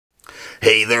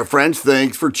Hey there, friends.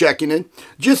 Thanks for checking in.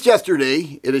 Just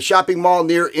yesterday, at a shopping mall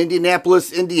near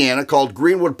Indianapolis, Indiana, called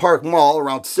Greenwood Park Mall,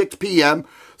 around 6 p.m.,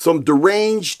 some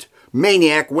deranged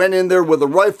maniac went in there with a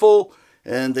rifle,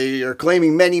 and they are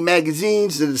claiming many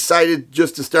magazines, and decided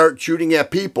just to start shooting at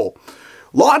people.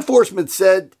 Law enforcement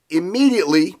said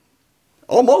immediately,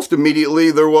 almost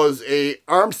immediately, there was an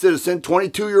armed citizen,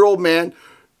 22-year-old man,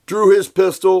 drew his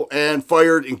pistol and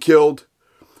fired and killed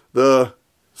the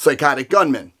psychotic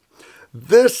gunman.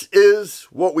 This is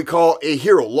what we call a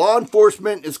hero. Law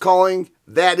enforcement is calling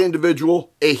that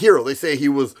individual a hero. They say he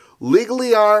was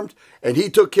legally armed and he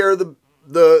took care of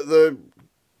the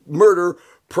murder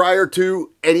prior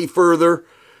to any further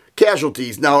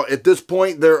casualties. Now, at this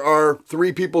point, there are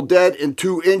 3 people dead and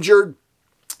 2 injured.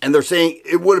 And they're saying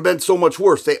it would have been so much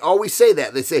worse. They always say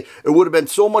that. They say it would have been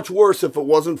so much worse if it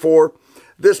wasn't for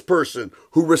this person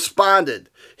who responded.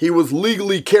 He was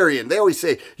legally carrying. They always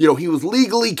say, he was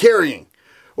legally carrying.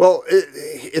 Well,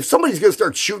 if somebody's going to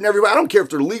start shooting everybody, I don't care if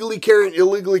they're legally carrying,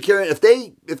 illegally carrying. If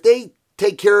they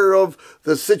take care of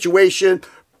the situation,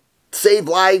 save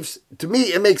lives, to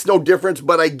me, it makes no difference,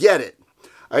 but I get it.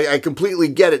 I completely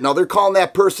get it. Now, they're calling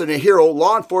that person a hero.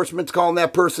 Law enforcement's calling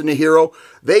that person a hero.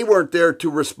 They weren't there to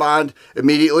respond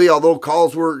immediately, although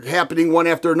calls were happening one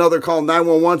after another, calling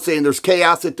 911 saying there's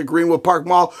chaos at the Greenwood Park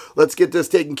Mall. Let's get this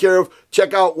taken care of.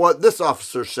 Check out what this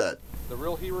officer said. The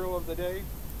real hero of the day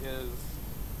is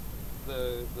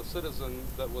the citizen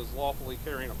that was lawfully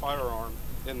carrying a firearm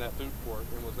in that food court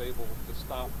and was able to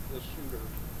stop this shooter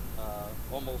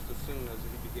almost as soon as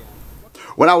he began.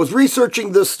 When I was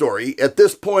researching this story, at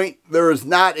this point, there is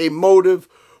not a motive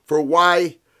for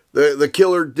why the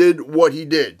killer did what he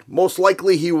did. Most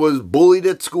likely he was bullied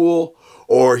at school,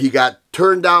 or he got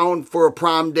turned down for a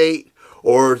prom date,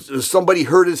 or somebody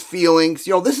hurt his feelings.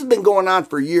 This has been going on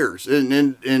for years.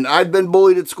 And I've been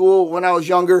bullied at school when I was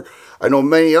younger. I know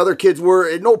many other kids were.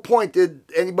 At no point did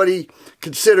anybody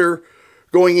consider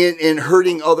going in and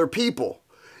hurting other people.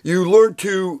 You learn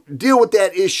to deal with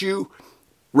that issue,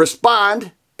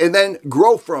 respond, and then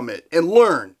grow from it and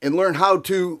learn how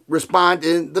to respond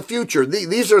in the future.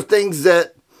 These are things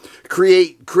that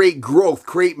create growth,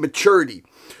 create maturity.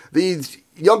 These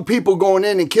young people going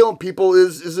in and killing people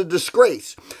is a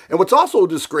disgrace. And what's also a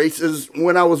disgrace is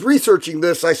when I was researching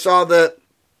this, I saw that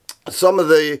some of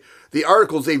the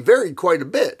articles, they varied quite a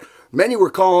bit. Many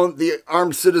were calling the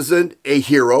armed citizen a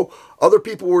hero. Other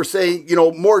people were saying,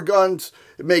 more guns,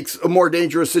 it makes a more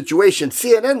dangerous situation.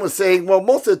 CNN was saying, well,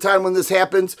 most of the time when this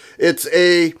happens, it's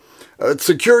a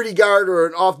security guard or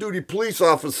an off-duty police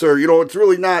officer. It's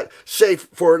really not safe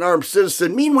for an armed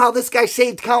citizen. Meanwhile, this guy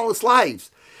saved countless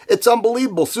lives. It's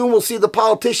unbelievable. Soon we'll see the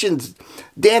politicians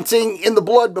dancing in the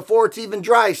blood before it's even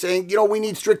dry, saying, we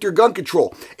need stricter gun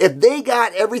control. If they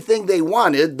got everything they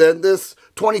wanted, then this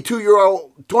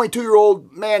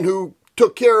 22-year-old man who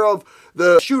took care of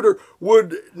the shooter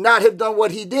would not have done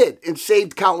what he did and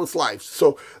saved countless lives.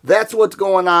 So that's what's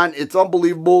going on. It's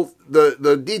unbelievable.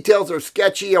 The details are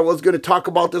sketchy. I was going to talk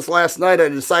about this last night. I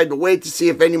decided to wait to see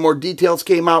if any more details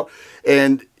came out.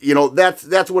 And,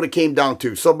 that's what it came down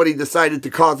to. Somebody decided to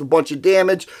cause a bunch of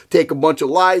damage, take a bunch of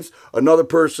lives. Another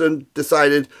person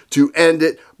decided to end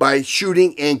it by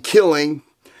shooting and killing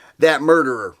that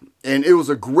murderer. And it was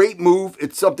a great move.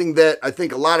 It's something that I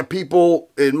think a lot of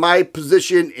people in my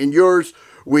position, in yours,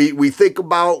 we think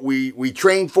about, we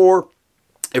train for.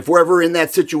 If we're ever in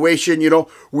that situation,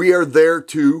 we are there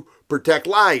to protect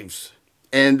lives.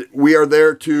 And we are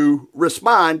there to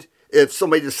respond if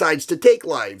somebody decides to take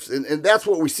lives. And that's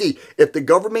what we see. If the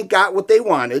government got what they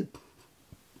wanted,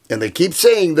 and they keep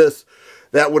saying this,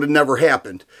 that would have never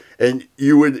happened. And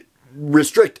you would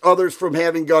restrict others from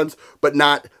having guns, but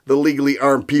not the legally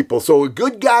armed people. So a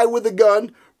good guy with a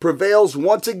gun prevails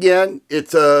once again.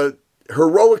 It's a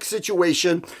heroic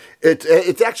situation.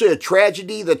 It's actually a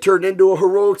tragedy that turned into a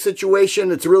heroic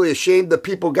situation. It's really a shame that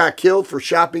people got killed for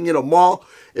shopping in a mall.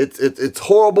 It's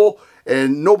horrible,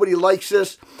 and nobody likes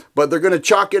this, but they're going to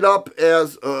chalk it up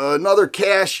as another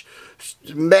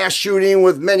mass shooting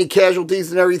with many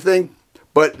casualties and everything,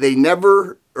 but they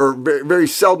never, or very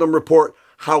seldom, report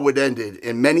how it ended.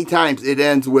 And many times it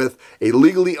ends with a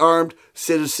legally armed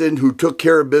citizen who took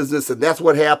care of business, and that's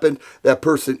what happened. That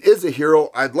person is a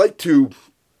hero. I'd like to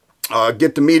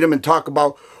get to meet him and talk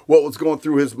about what was going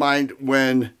through his mind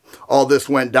when all this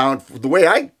went down. The way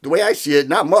I see it,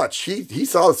 not much. He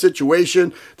saw the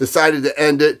situation, decided to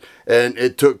end it, and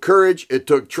it took courage, it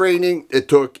took training, it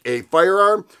took a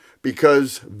firearm,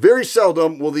 because very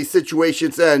seldom will these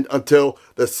situations end until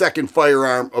the second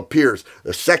firearm appears.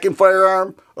 The second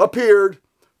firearm appeared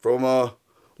from a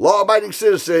law-abiding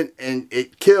citizen, and he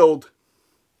killed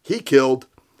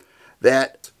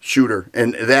that shooter,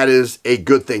 and that is a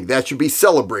good thing. That should be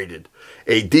celebrated.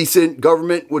 A decent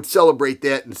government would celebrate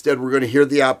that. Instead, we're going to hear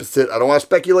the opposite. I don't want to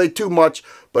speculate too much,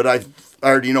 but I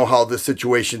already know how this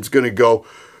situation is going to go.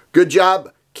 Good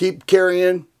job. Keep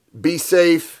carrying. Be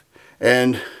safe.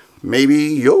 And maybe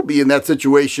you'll be in that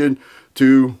situation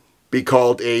to be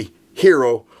called a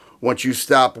hero once you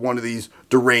stop one of these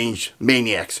deranged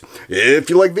maniacs. If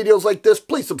you like videos like this,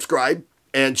 please subscribe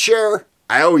and share.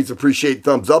 I always appreciate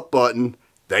thumbs up button.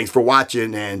 Thanks for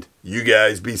watching, and you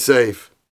guys be safe.